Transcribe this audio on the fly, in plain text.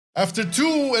After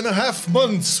 2.5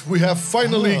 months, we have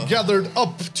finally gathered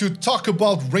up to talk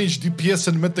about ranged DPS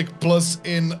and Mythic Plus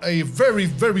in a very,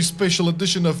 very special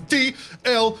edition of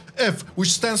TLF, which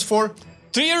stands for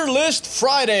Tier List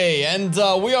Friday, and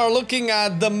we are looking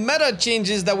at the meta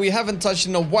changes that we haven't touched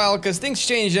in a while, because things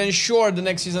change, and sure, the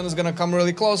next season is gonna come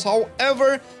really close.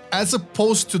 However, as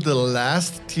opposed to the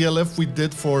last TLF we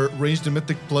did for Ranged and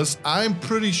Mythic Plus, I'm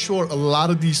pretty sure a lot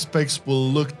of these specs will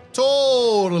look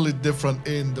totally different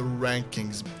in the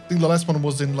rankings. I think the last one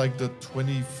was in like the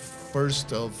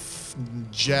 21st of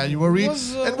January,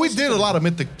 and we did a lot of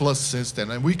Mythic Plus since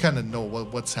then, and we kind of know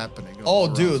what's happening.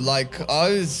 Oh, dude, like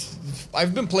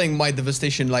I've been playing my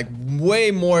Devastation like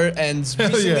way more, and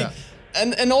recently, yeah.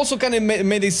 And also kind of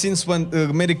made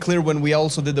it clear when we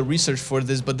also did the research for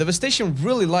this, but Devastation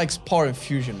really likes power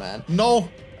infusion, man. No.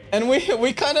 And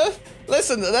we kind of,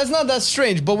 listen, that's not that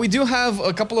strange, but we do have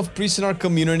a couple of priests in our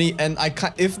community, and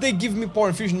if they give me power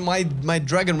infusion, my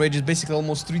Dragon Rage is basically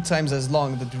almost 3 times as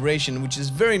long, the duration, which is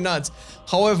very nuts.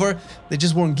 However, they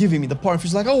just weren't giving me the power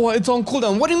infusion. Like, oh, it's on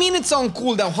cooldown. What do you mean it's on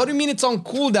cooldown? How do you mean it's on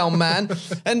cooldown, man?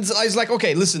 And I was like,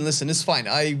 okay, listen, it's fine.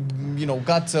 I,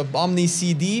 got Omni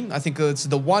CD. I think it's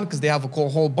the one, because they have a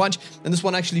whole bunch. And this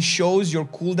one actually shows your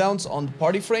cooldowns on the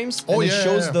party frames. And it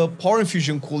shows the power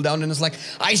infusion cooldown, and it's like,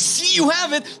 I see you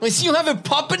have it. I see you have it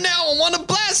popping now. I want to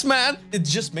blast, man. It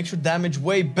just makes your damage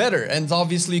way better. And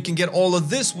obviously, you can get all of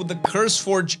this with the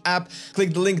CurseForge app.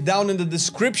 Click the link down in the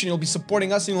description. You'll be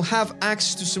supporting us, and you'll have access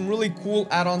to some really cool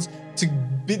add-ons to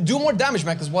do more damage,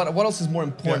 man, because what else is more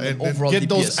important than overall get DPS?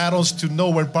 Those add-ons to know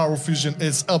when power fusion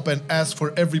is up, and ask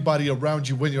for everybody around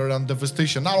you when you're on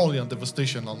Devastation, not only on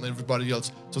Devastation, on everybody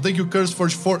else. So thank you,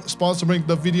 CurseForge, for sponsoring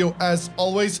the video as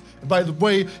always. And by the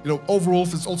way,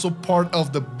 Overwolf is also part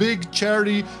of the big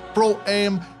charity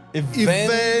Pro-Am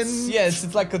event. Yes,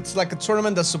 it's like a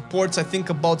tournament that supports, I think,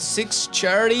 about 6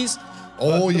 charities.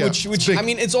 Oh yeah, which I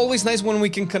mean, it's always nice when we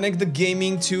can connect the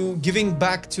gaming to giving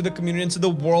back to the community and to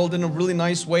the world in a really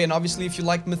nice way. And obviously, if you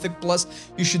like Mythic Plus,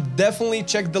 you should definitely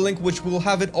check the link, which we'll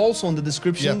have it also in the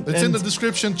description. Yeah, it's in the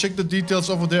description. Check the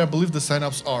details over there. I believe the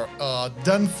signups are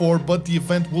done for, but the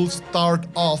event will start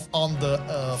off on the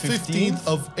 15th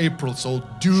of April. So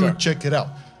do check it out.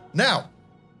 Now,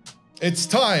 it's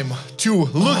time to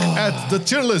look at the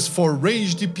tier list for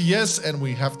ranged DPS, and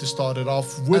we have to start it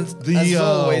off with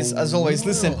as always.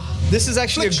 Listen, this is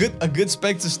actually a good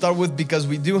spec to start with, because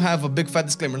we do have a big fat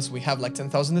disclaimers. We have like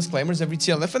 10,000 disclaimers every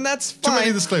TLF, and that's fine. Too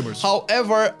many disclaimers.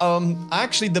 However,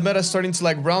 actually the meta is starting to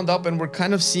like round up, and we're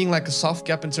kind of seeing like a soft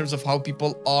cap in terms of how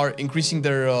people are increasing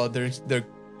their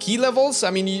key levels.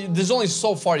 I mean, there's only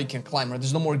so far you can climb, right?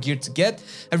 There's no more gear to get.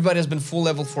 Everybody has been full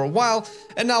level for a while,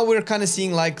 and now we're kind of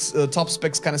seeing like top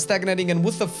specs kind of stagnating. And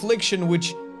with Affliction,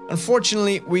 which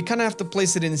unfortunately we kind of have to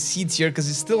place it in C tier because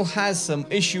it still has some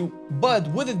issue, but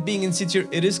with it being in C tier,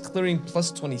 it is clearing plus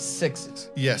 26.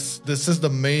 Yes, this is the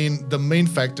main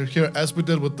factor here. As we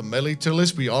did with the melee tier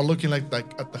list, we are looking like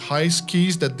at the highest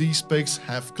keys that these specs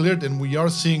have cleared, and we are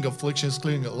seeing Afflictions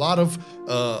clearing a lot of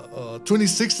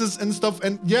 26s and stuff.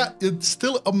 And yeah, it's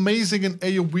still amazing in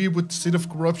AoE with Seed of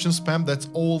Corruption spam. That's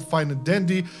all fine and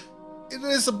dandy. It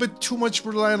is a bit too much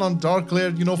reliant on Dark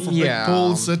Lair, for big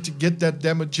pulls to get that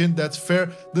damage in. That's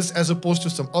fair. This as opposed to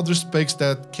some other specs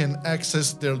that can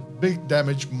access their big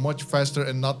damage much faster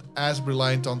and not as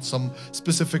reliant on some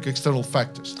specific external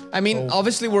factors. I mean,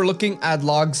 obviously we're looking at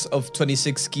logs of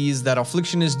 26 keys that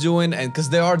Affliction is doing, and because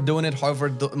they are doing it.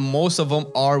 However, most of them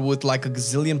are with like a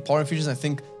gazillion power infusions. I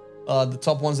think the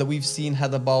top ones that we've seen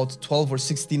had about 12 or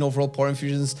 16 overall power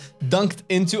infusions dunked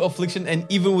into Affliction, and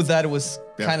even with that, it was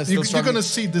kind of still You're gonna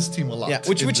see this team a lot. Yeah,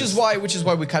 which is why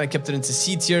we kind of kept it into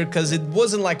C tier, because it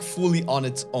wasn't like fully on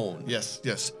its own. Yes.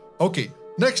 Okay.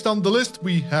 Next on the list,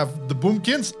 we have the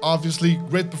Boomkins. Obviously,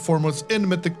 great performance in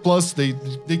Mythic Plus. They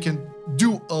can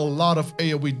do a lot of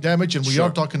AoE damage, and we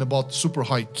are talking about super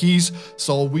high keys,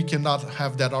 so we cannot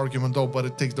have that argument though. But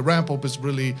it takes the ramp up is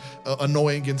really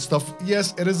annoying and stuff.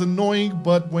 Yes, it is annoying,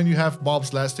 but when you have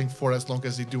mobs lasting for as long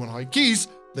as they do on high keys,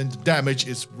 then the damage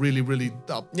is really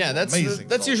amazing.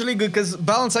 That's usually good, because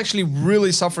balance actually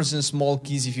really suffers in small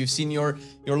keys. If you've seen your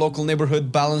local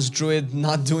neighborhood balanced druid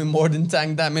not doing more than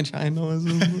tank damage, I know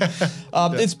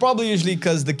it's probably usually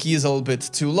because the key is a little bit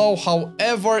too low.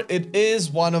 However, it is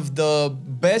one of the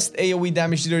best AoE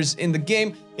damage dealers in the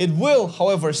game. It will,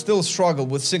 however, still struggle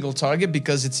with single target,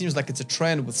 because it seems like it's a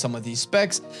trend with some of these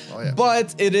specs.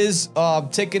 But it is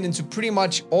taken into pretty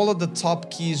much all of the top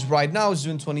keys right now. It's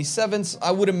doing 27s.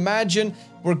 I would imagine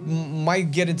we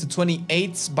might get into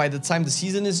 28s by the time the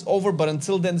season is over, but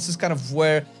until then, this is kind of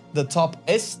where the top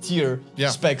S tier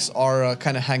specs are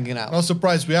kind of hanging out. No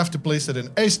surprise, we have to place it in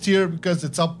S tier because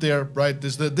it's up there, right?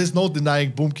 There's no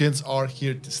denying Boomkins are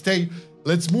here to stay.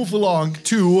 Let's move along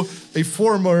to a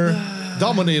former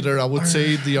dominator, I would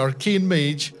say, the Arcane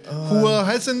Mage, who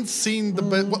hasn't seen the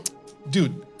best. Well,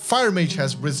 dude, Fire Mage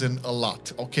has risen a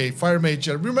lot. Okay, Fire Mage.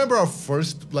 Remember our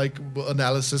first like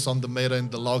analysis on the meta and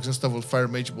the logs and stuff. Well, Fire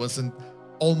Mage wasn't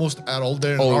almost at all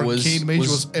there. And Arcane Mage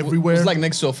was everywhere. It was like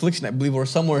next to Affliction, I believe, or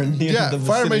somewhere near the vicinity.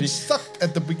 Fire Mage sucked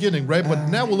at the beginning, right? But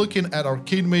now we're looking at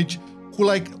Arcane Mage, who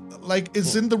like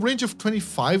it's in the range of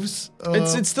 25s.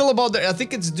 It's still about there. I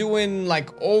think it's doing like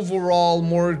overall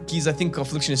more keys. I think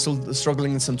Affliction is still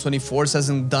struggling in some 24s,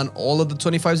 hasn't done all of the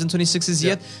 25s and 26s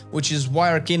yet, which is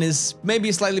why Arcane is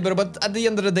maybe slightly better. But at the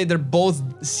end of the day, they're both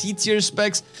C tier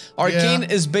specs. Arcane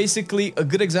is basically a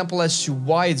good example as to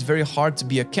why it's very hard to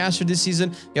be a caster this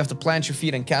season. You have to plant your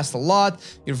feet and cast a lot.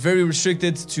 You're very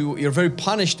restricted to, you're very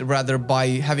punished rather by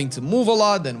having to move a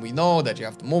lot. And we know that you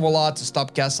have to move a lot to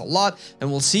stop cast a lot. And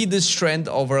we'll see this trend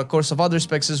over a course of other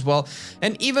specs as well.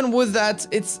 And even with that,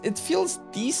 it feels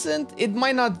decent. It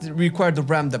might not require the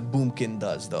RAM that Boomkin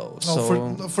does though.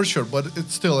 No, for sure, but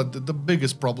it's still the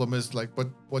biggest problem is like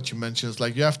what you mentioned is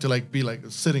like you have to like be like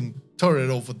a sitting turret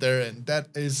over there, and that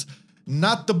is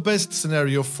not the best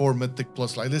scenario for Mythic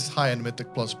Plus, like this high-end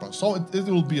Mythic Plus. So it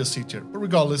will be a C tier, but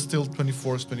regardless, still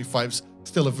 24s, 25s,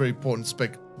 still a very important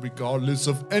spec regardless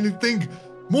of anything.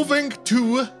 Moving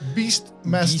to Beast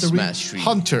Mastery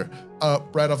Hunter.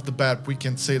 Right off the bat, we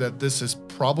can say that this is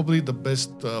probably the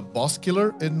best boss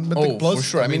killer in Mythic Plus. For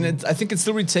sure. I mean, I think it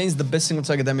still retains the best single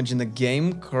target damage in the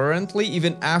game currently,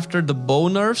 even after the bow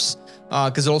nerfs,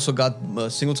 because it also got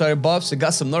single target buffs. It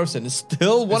got some nerfs, and it's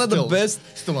still one of the best.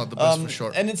 Still not the best for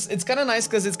sure. And it's kind of nice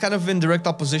because it's kind of in direct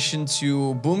opposition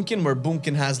to Boomkin, where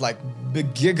Boomkin has like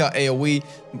big giga AoE,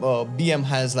 BM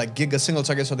has like giga single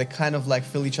target, so they kind of like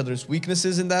fill each other's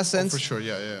weaknesses in that sense. For sure,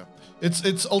 yeah.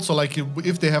 It's also like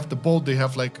if they have the bow, they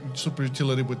have like super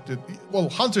utility with it. Well,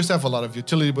 hunters have a lot of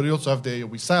utility, but you also have the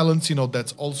AoE silence, you know,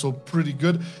 that's also pretty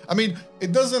good. I mean,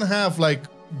 it doesn't have like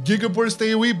gigaburst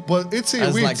AoE, but its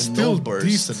AoE like still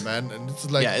decent, man. And it's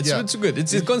like it's good.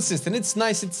 It's consistent. It's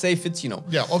nice. It's safe. It's, you know.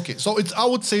 Yeah. Okay. So I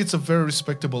would say it's a very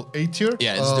respectable A tier.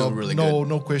 Yeah, it's still really good.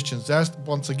 No questions asked.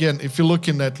 Once again, if you're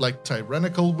looking at like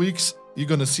tyrannical weeks, you're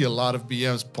gonna see a lot of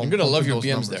BMs. You're gonna love your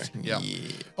BMs there. Yeah.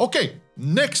 Okay.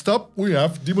 Next up, we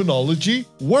have Demonology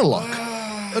Warlock.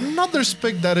 Another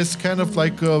spec that is kind of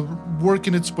like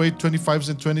working its way 25s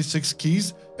and 26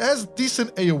 keys. It has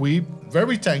decent AoE,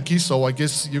 very tanky, so I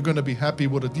guess you're gonna be happy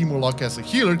with a Demolock as a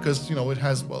healer because, you know, it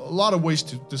has a lot of ways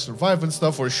to survive and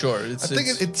stuff. For sure. I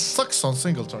think it sucks on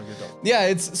single target though.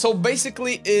 Yeah, so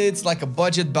basically it's like a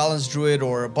budget balanced druid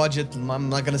or a budget, I'm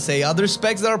not gonna say other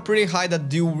specs that are pretty high that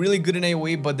do really good in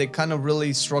AoE, but they kind of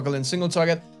really struggle in single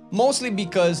target. Mostly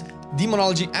because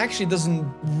Demonology actually doesn't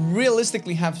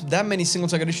realistically have that many single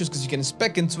target issues because you can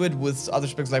spec into it. With other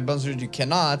specs like Balanced Druid, you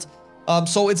cannot.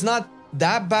 So it's not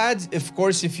that bad. Of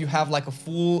course, if you have like a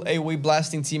full AoE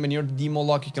blasting team and you're the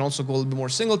Demolock, you can also go a little bit more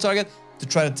single target to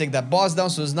try to take that boss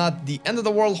down. So it's not the end of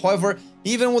the world. However,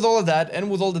 even with all of that and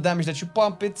with all the damage that you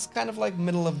pump, it's kind of like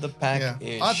middle of the pack.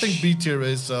 Yeah, I think B tier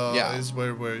is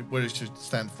where it should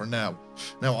stand for now.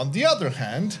 Now, on the other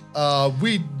hand,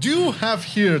 we do have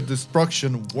here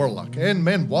Destruction Warlock, and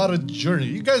man, what a journey!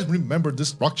 You guys remember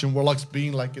Destruction Warlocks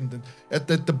being like at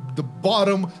the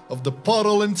bottom of the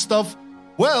puddle and stuff.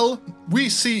 Well, we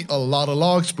see a lot of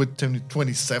logs with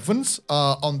 27s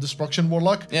on Destruction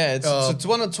Warlock. Yeah, it's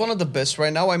one of the best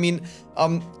right now. I mean,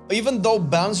 even though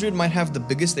Balanced Druid might have the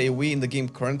biggest AoE in the game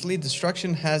currently,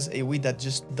 Destruction has AoE that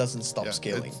just doesn't stop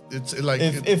scaling. It's like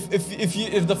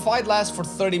if the fight lasts for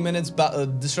 30 minutes,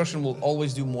 Destruction will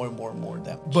always do more and more and more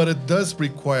damage. But it does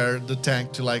require the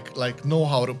tank to like know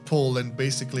how to pull and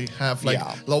basically have like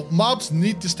mobs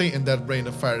need to stay in that rain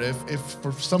of fire. If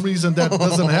for some reason that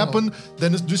doesn't happen,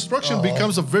 then Destruction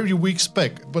becomes a very weak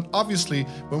spec. But obviously,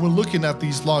 when we're looking at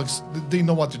these logs, they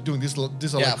know what they're doing. These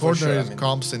are like ordinary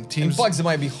comps and teams. In bugs, it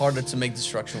might be harder to make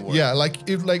Destruction work. Yeah, like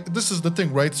this is the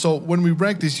thing, right? So when we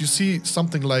rank this, you see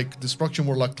something like Destruction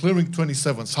Warlock clearing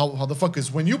 27s. How the fuck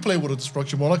is when you play with a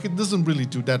Destruction Warlock, it doesn't really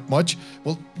do that much.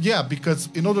 Well, yeah, because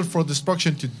in order for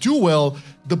Destruction to do well,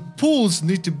 the pulls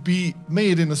need to be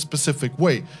made in a specific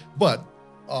way. But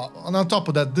and on top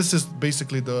of that, this is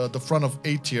basically the front of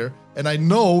A tier. And I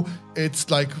know it's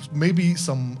like maybe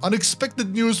some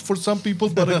unexpected news for some people,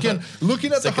 but again,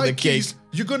 looking at the high keys,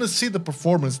 you're gonna see the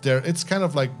performance there. It's kind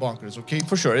of like bonkers, okay?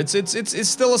 For sure, it's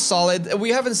still a solid. We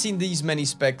haven't seen these many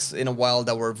specs in a while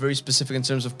that were very specific in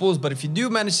terms of pulls, but if you do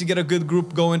manage to get a good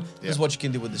group going, this is what you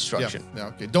can do with Destruction. Yeah,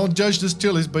 okay. Don't judge this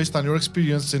tier list based on your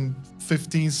experience in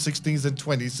 15s, 16s, and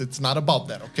 20s. It's not about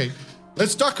that, okay?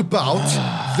 Let's talk about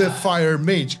the Fire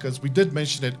Mage, because we did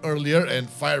mention it earlier, and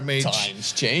Fire Mage...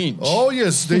 Times change. Oh,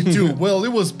 yes, they do. Well,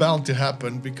 it was bound to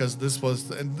happen, because this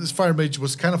Fire Mage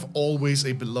was kind of always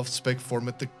a beloved spec for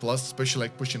Mythic Plus, especially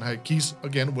like pushing high keys.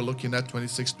 Again, we're looking at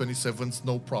 26, 27s,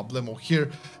 no problemo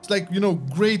here. It's like, you know,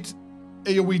 great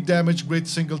AoE damage, great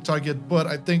single target, but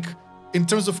I think... in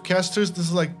terms of casters, this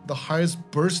is like the highest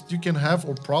burst you can have,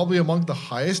 or probably among the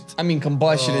highest. I mean,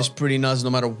 combustion is pretty nuts no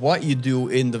matter what you do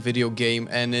in the video game,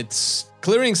 and it's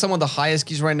clearing some of the highest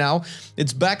keys right now.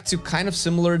 It's back to kind of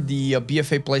similar the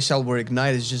BFA playstyle where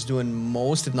Ignite is just doing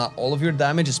most, if not all of your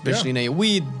damage, especially in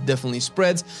AoE. It definitely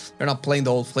spreads. You're not playing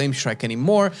the old Flame Strike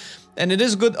anymore, and it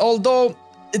is good, although...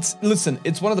 Listen,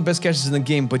 it's one of the best casters in the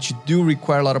game, but you do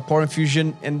require a lot of power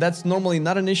infusion, and that's normally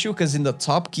not an issue because in the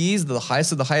top keys, the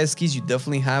highest of the highest keys, you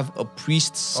definitely have a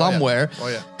priest somewhere.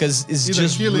 Because it's either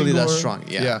just really that strong.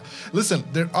 Yeah. Listen,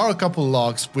 there are a couple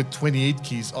logs with 28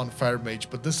 keys on Fire Mage,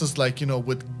 but this is like, you know,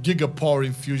 with giga power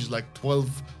infusions, like 12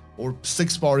 or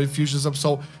 6 power infusions up.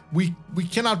 So we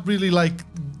cannot really like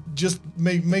just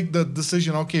make the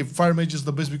decision, okay, Fire Mage is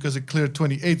the best because it cleared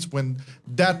 28s when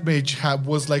that mage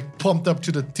was like pumped up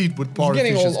to the teeth with power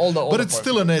infusions. But it's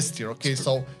still an S tier, okay,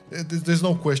 so there's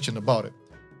no question about it.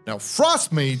 Now,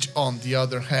 Frost Mage, on the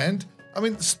other hand, I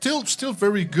mean, still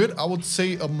very good, I would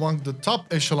say, among the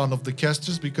top echelon of the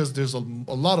casters, because there's a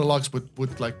lot of logs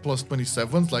with like plus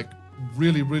 27s, like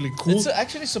really cool. It's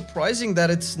actually surprising that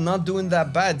it's not doing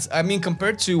that bad. I mean,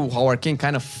 compared to how Arcane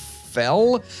kind of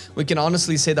fell, we can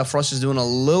honestly say that Frost is doing a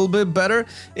little bit better.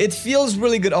 It feels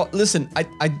really good. Oh, listen,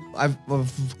 I've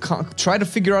tried to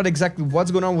figure out exactly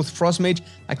what's going on with Frost Mage.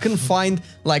 I couldn't find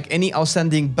like any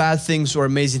outstanding bad things or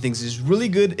amazing things. It's really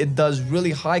good. It does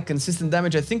really high consistent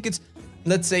damage. I think it's,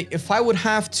 let's say, if I would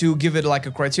have to give it like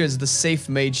a criteria, it's the safe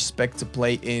mage spec to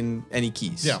play in any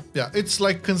keys. Yeah, it's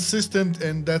like consistent,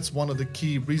 and that's one of the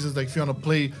key reasons. Like if you want to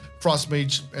play Frost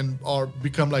Mage or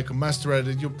become like a master at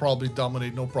it, you'll probably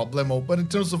dominate, no problemo. But in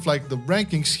terms of like the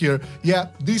rankings here, yeah,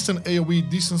 decent AoE,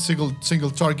 decent single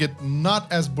target,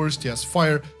 not as bursty as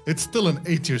Fire. It's still an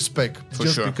A tier spec,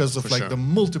 just because of like the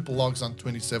multiple logs on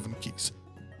 27 keys.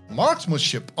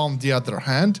 Marksmanship, on the other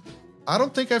hand, I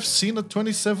don't think I've seen a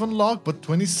 27 log, but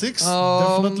 26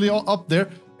 definitely up there.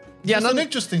 Yeah, that's an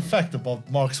interesting fact about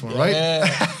Marksman, right?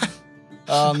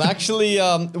 Actually,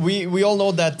 we all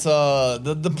know that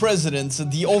the president,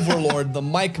 the overlord, the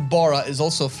Mike Barra, is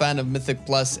also a fan of Mythic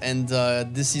Plus, and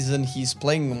this season he's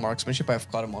playing Marksmanship. I've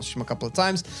caught him on stream a couple of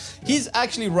times. He's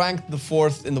actually ranked the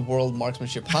 4th in the world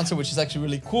Marksmanship Hunter, which is actually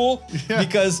really cool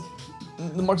because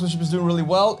the Marksmanship is doing really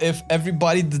well. If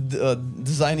everybody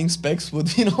designing specs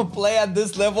would, you know, play at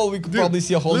this level, we could probably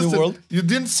see a whole new world. You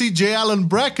didn't see J. Allen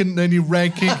Bracken in any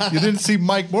ranking. You didn't see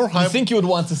Mike Morheim. I think you would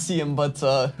want to see him, but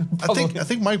I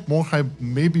think Mike Morheim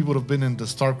maybe would have been in the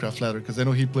StarCraft ladder, because I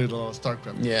know he played a lot of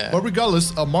StarCraft. Yeah. But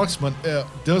regardless, Marksman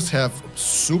does have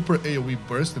super AoE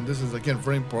burst, and this is again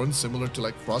very important, similar to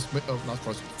like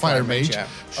Fire Mage. Yeah,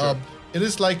 sure. It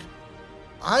is like,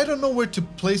 I don't know where to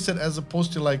place it as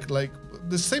opposed to like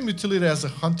the same utility as a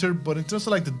hunter, but in terms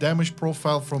of like the damage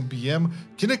profile from BM,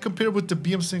 can it compare with the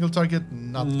BM single target?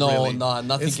 Not really. No,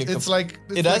 nothing. It's like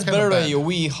it has better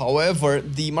AoE. However,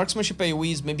 the marksmanship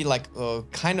AoE is maybe like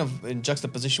kind of in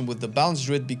juxtaposition with the balanced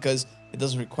Druid because it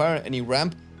doesn't require any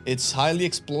ramp. It's highly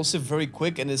explosive, very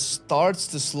quick, and it starts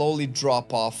to slowly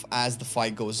drop off as the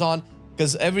fight goes on,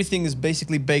 because everything is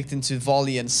basically baked into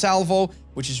volley and salvo,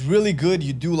 which is really good.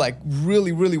 You do like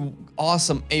really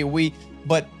awesome AoE,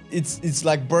 but it's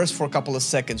like burst for a couple of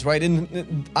seconds, right?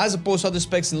 And as opposed to other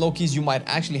specs in low keys, you might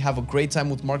actually have a great time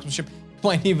with marksmanship. You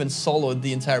might even solo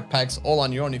the entire packs all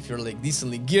on your own if you're like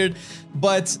decently geared.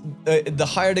 But the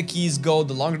higher the keys go,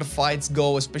 the longer the fights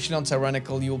go, especially on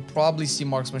Tyrannical, you'll probably see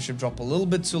marksmanship drop a little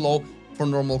bit too low for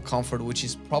normal comfort, which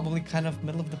is probably kind of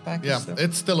middle of the pack. Yeah,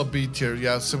 it's still a B tier.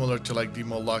 Yeah, similar to like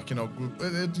Demonology, you know,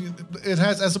 it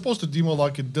has, as opposed to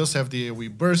Demonology, it does have the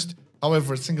AoE burst.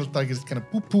 However, single target is kind of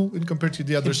poo-poo in compared to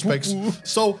the other specs.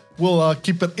 So we'll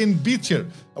keep it in B tier.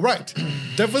 All right,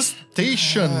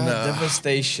 Devastation.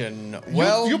 Devastation.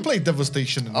 Well, you played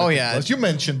Devastation. In yeah. You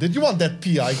mentioned it. You want that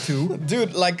PI too,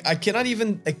 dude? Like, I cannot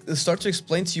even start to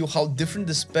explain to you how different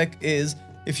the spec is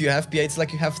if you have PI, it's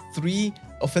like you have 3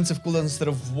 offensive cooldowns instead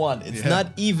of 1. It's not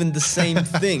even the same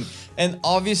thing. And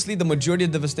obviously, the majority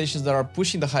of devastations that are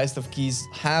pushing the highest of keys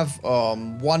have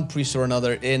one priest or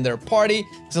another in their party,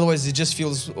 because otherwise it just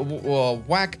feels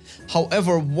whack.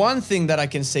 However, one thing that I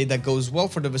can say that goes well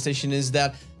for devastation is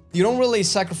that you don't really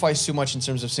sacrifice too much in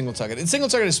terms of single target. And single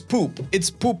target is poop.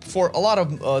 It's poop for a lot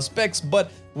of specs,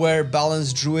 but where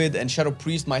Balanced Druid and Shadow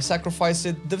Priest might sacrifice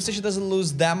it, Devastation doesn't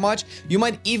lose that much. You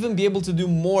might even be able to do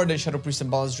more than Shadow Priest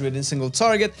and Balanced Druid in single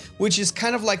target, which is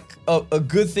kind of like a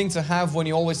good thing to have when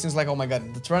you always think like, oh my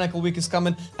god, the Tyrannical week is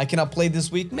coming, I cannot play this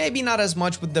week. Maybe not as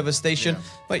much with Devastation,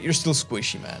 but you're still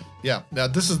squishy, man. Yeah,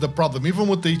 this is the problem. Even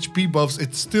with the HP buffs,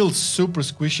 it's still super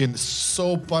squishy and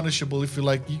so punishable if you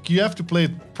like. You have to play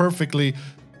it perfectly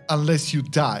unless you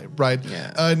die, right?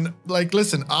 Yeah. And like,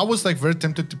 listen, I was like very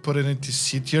tempted to put it into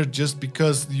C tier just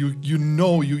because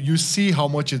you see how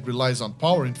much it relies on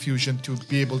power infusion to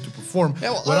be able to perform.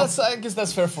 Yeah, well, I guess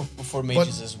that's fair for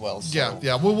mages as well. So.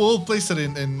 Yeah, we'll place it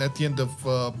in at the end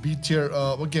of B tier.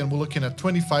 Again, we're looking at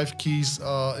 25 keys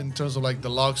in terms of like the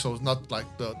log, so it's not like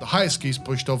the highest keys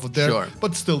pushed over there,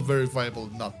 but still very viable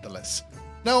nonetheless.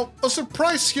 Now, a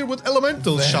surprise here with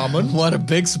Elemental Shaman. What a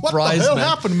big surprise, What the hell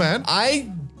happened, man?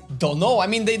 I don't know. I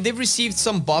mean, they've received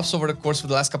some buffs over the course of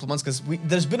the last couple of months because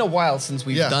there's been a while since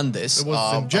we've done this. It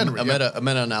was in January. A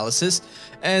meta-analysis.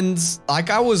 And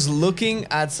like I was looking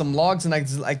at some logs and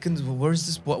I couldn't, where's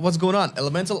this? What's going on?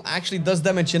 Elemental actually does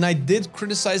damage. And I did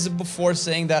criticize it before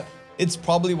saying that it's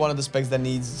probably one of the specs that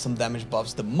needs some damage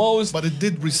buffs the most. But it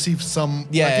did receive some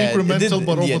incremental,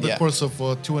 but over the course of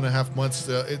 2.5 months,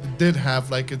 it did have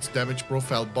like its damage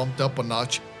profile bumped up a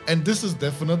notch. And this is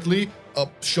definitely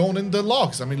shown in the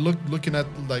logs. I mean, looking at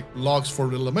like logs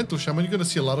for Elemental Shaman, you're gonna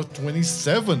see a lot of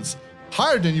 27s,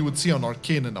 higher than you would see on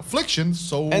Arcane and Affliction.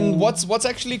 So, and what's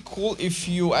actually cool, if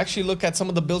you actually look at some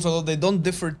of the builds, although they don't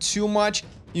differ too much,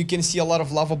 you can see a lot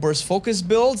of Lava Burst focus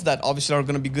builds that obviously are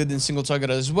going to be good in single target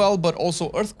as well, but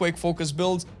also Earthquake focus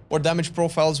builds, or damage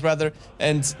profiles rather,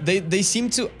 and they seem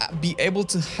to be able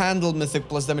to handle Mythic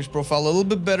plus damage profile a little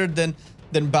bit better than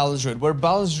Balanced Druid, where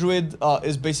Balanced Druid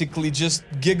is basically just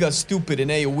giga stupid in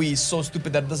AoE, so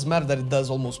stupid that it doesn't matter that it does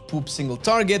almost poop single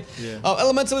target.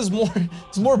 Elemental is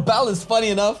more balanced, funny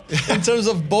enough, in terms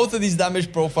of both of these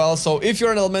damage profiles. So if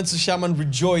you're an Elemental Shaman,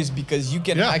 rejoice because you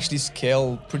can actually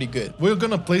scale pretty good. We're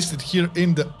gonna place it here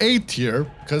in the A tier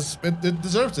because it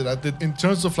deserves it. In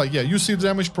terms of like, you see the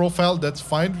damage profile, that's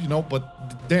fine, you know,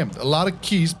 but damn, a lot of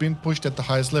keys being pushed at the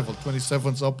highest level,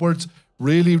 27s upwards.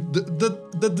 Really,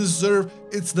 the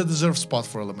deserved spot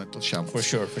for Elemental Shaman. For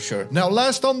sure. Now,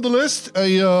 last on the list,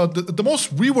 the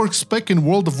most reworked spec in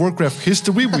World of Warcraft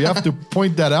history. We have to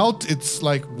point that out. It's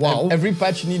like, wow. Every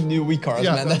patch you need new weak cards,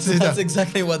 man. That's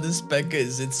exactly what this spec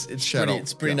is. It's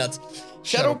pretty nuts.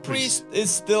 Shadow Priest is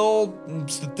still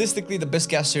statistically the best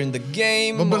caster in the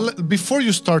game. But before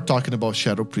you start talking about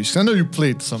Shadow Priest, I know you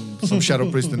played some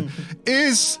Shadow Priest.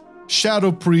 Is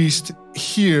Shadow Priest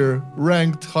here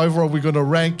ranked, however are we going to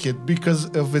rank it,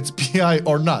 because of its PI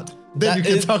or not? Then you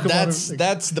can talk about it.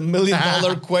 That's the $1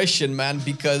 million question, man,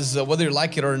 because whether you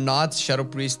like it or not, Shadow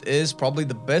Priest is probably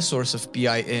the best source of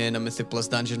PI in a Mythic Plus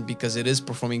dungeon because it is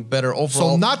performing better overall.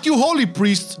 So not you Holy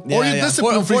Priest or you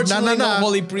Discipline Priest. No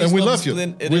Holy Priest. And we love you.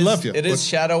 We love you. It is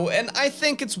Shadow, and I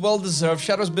think it's well deserved.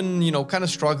 Shadow's been, you know, kind of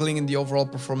struggling in the overall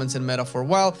performance in meta for a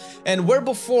while, and where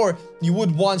before you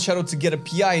would want Shadow to get a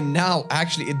PI, now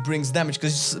actually it brings damage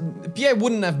because PI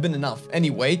wouldn't have been enough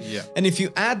anyway. And if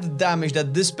you add the damage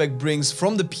that this spec brings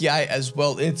from the PI as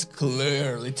well, it's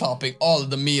clearly topping all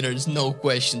of the meters, no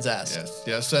questions asked.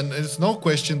 Yes, and it's no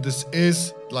question this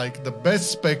is like the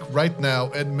best spec right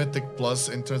now at Mythic Plus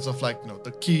in terms of like, you know,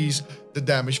 the keys, the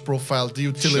damage profile, the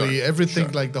utility,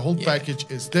 everything, like the whole package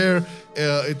is there.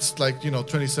 It's like, you know,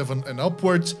 27 and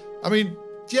upwards. I mean,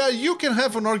 yeah, you can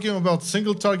have an argument about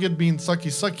single target being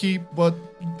sucky, but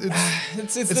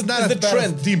it's not the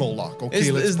trend. Demolock, okay?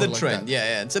 It's the trend,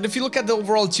 yeah. So if you look at the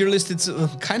overall tier list, it's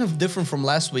kind of different from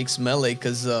last week's melee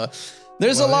because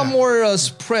there's a lot more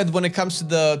spread when it comes to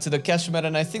the caster meta,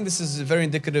 and I think this is very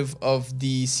indicative of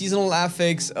the seasonal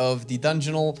affix, of the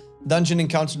dungeon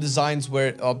encounter designs,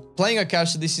 where playing a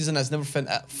caster this season has never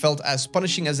felt as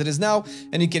punishing as it is now,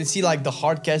 and you can see like the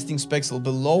hard casting specs a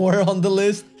little bit lower on the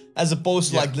list, as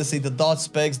opposed to like, let's say, the dot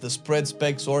specs, the spread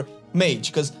specs, or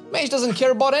Mage, because Mage doesn't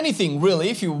care about anything really,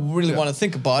 if you really want to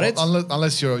think about it.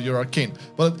 Unless you're Arcane.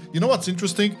 But you know what's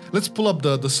interesting? Let's pull up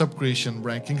the sub-creation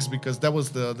rankings, because that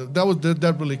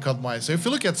really caught my eye. So if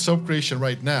you look at sub-creation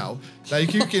right now,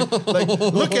 like you can like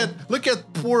look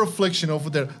at poor Affliction over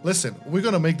there. Listen, we're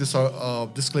gonna make this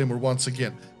disclaimer once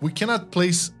again. We cannot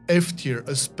place F tier,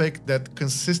 a spec that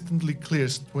consistently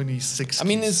clears 26 I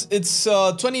mean, it's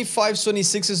 25,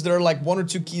 26s. There are like 1 or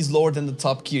 2 keys lower than the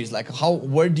top keys. Like,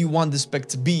 where do you want this spec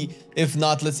to be? If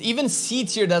not, let's even C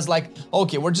tier. That's like,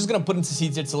 okay, we're just gonna put into C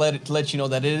tier to let you know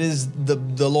that it is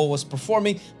the lowest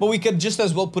performing. But we could just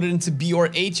as well put it into B or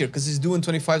A tier, because it's doing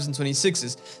 25s and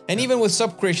 26s. And even with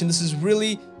sub creation, this is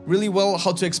really well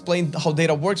how to explain how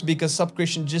data works, because sub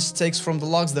creation just takes from the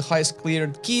logs the highest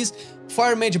cleared keys.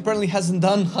 Fire Mage apparently hasn't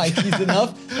done high keys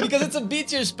enough because it's a B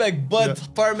tier spec, but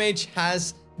Fire Mage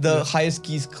has the highest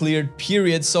keys cleared,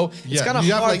 period. So it's kind of hard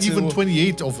you have like to... even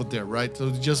 28 over there, right? So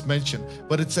you just mentioned,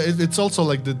 but it's also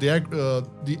like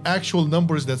the actual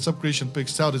numbers that sub-creation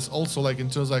picks out is also like in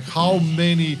terms of like how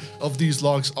many of these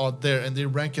logs are there, and they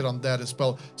rank it on that as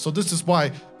well. So this is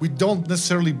why we don't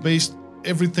necessarily base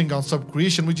everything on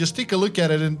sub-creation. We just take a look at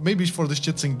it, and maybe for the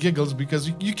shits and giggles, because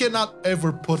you cannot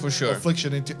ever put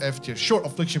Affliction into F tier. Sure,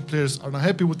 Affliction players are not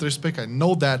happy with their spec, I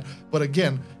know that, but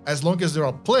again, as long as there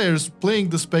are players playing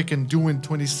the spec and doing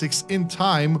 26 in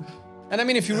time. And I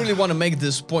mean, if you really want to make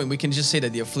this point, we can just say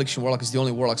that the Affliction Warlock is the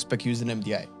only Warlock spec used in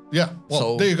MDI. Yeah, well,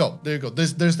 so, there you go.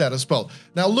 There's that as well.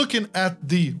 Now, looking at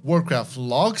the Warcraft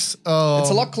logs,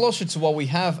 it's a lot closer to what we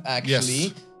have actually.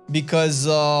 Yes. Because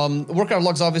Warcraft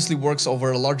logs obviously works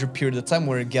over a larger period of time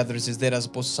where it gathers this data, as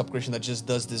opposed to sub-creation that just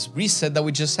does this reset that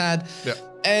we just had. Yeah.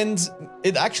 And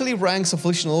it actually ranks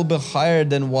Affliction a little bit higher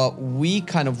than what we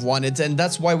kind of wanted. And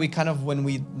that's why we kind of, when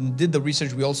we did the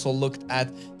research, we also looked at,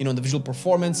 you know, the visual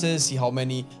performances, see how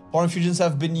many power infusions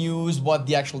have been used, what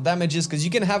the actual damage is. Because you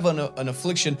can have an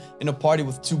Affliction in a party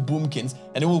with 2 Boomkins,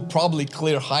 and it will probably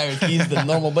clear higher keys than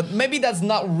normal. But maybe that's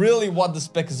not really what the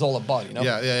spec is all about, you know?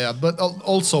 Yeah. But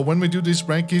also, when we do these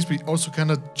rankings, we also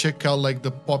kind of check out like the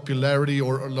popularity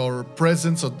or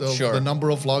presence of the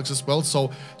number of logs as well. So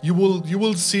you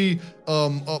will see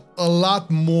a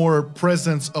lot more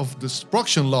presence of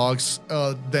destruction logs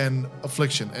than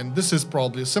Affliction, and this is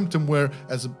probably a symptom where,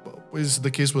 as is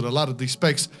the case with a lot of these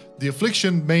specs, the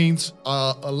Affliction mains,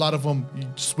 a lot of them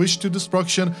switch to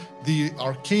destruction. The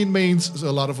Arcane mains,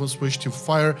 a lot of them switch to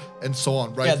fire, and so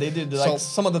on, right? Yeah, they did. Like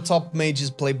some of the top mages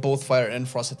play both fire and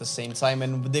frost at the same time,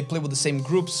 and they play with the same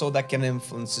group, so that can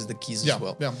influence the keys as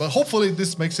well. Yeah, but hopefully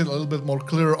this makes it a little bit more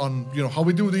clear on, you know, how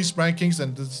we do these rankings,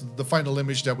 and this is the final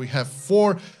image that we have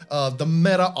for the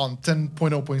meta on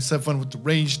 10.0.7 with the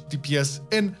range, DPS,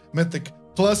 and Mythic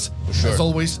Plus. As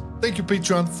always, thank you,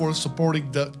 Patreon, for supporting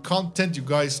the content. You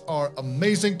guys are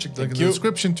amazing. Check the link in the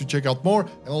description to check out more.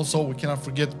 And also, we cannot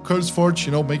forget CurseForge,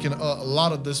 you know, making a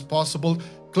lot of this possible.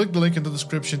 Click the link in the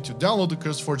description to download the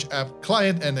CurseForge app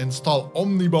client and install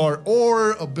Omnibar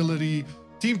or Ability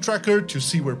Team Tracker to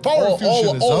see where power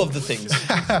infusion is all of the things.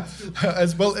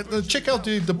 As well, check out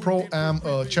the Pro-Am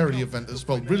charity event as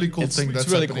well. Really cool thing that's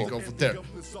really happening over there.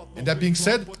 And that being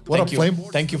said, what up, Flame?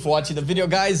 Thank you for watching the video,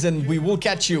 guys, and we will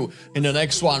catch you in the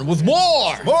next one with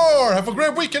more! Have a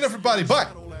great weekend, everybody. Bye!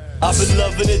 I've been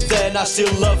loving it then, I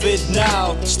still love it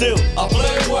now. Still, I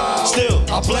play WoW. Still,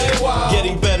 I play WoW.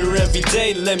 Getting better every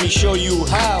day, let me show you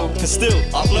how. Cause still,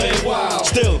 I play WoW.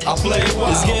 Still, I play WoW.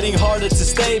 It's getting harder to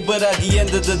stay, but at the end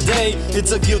of the day,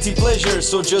 it's a guilty pleasure,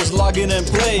 so just log in and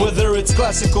play. Whether it's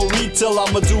classic or retail,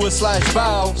 I'ma do a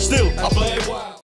 /bow. Still, I play WoW.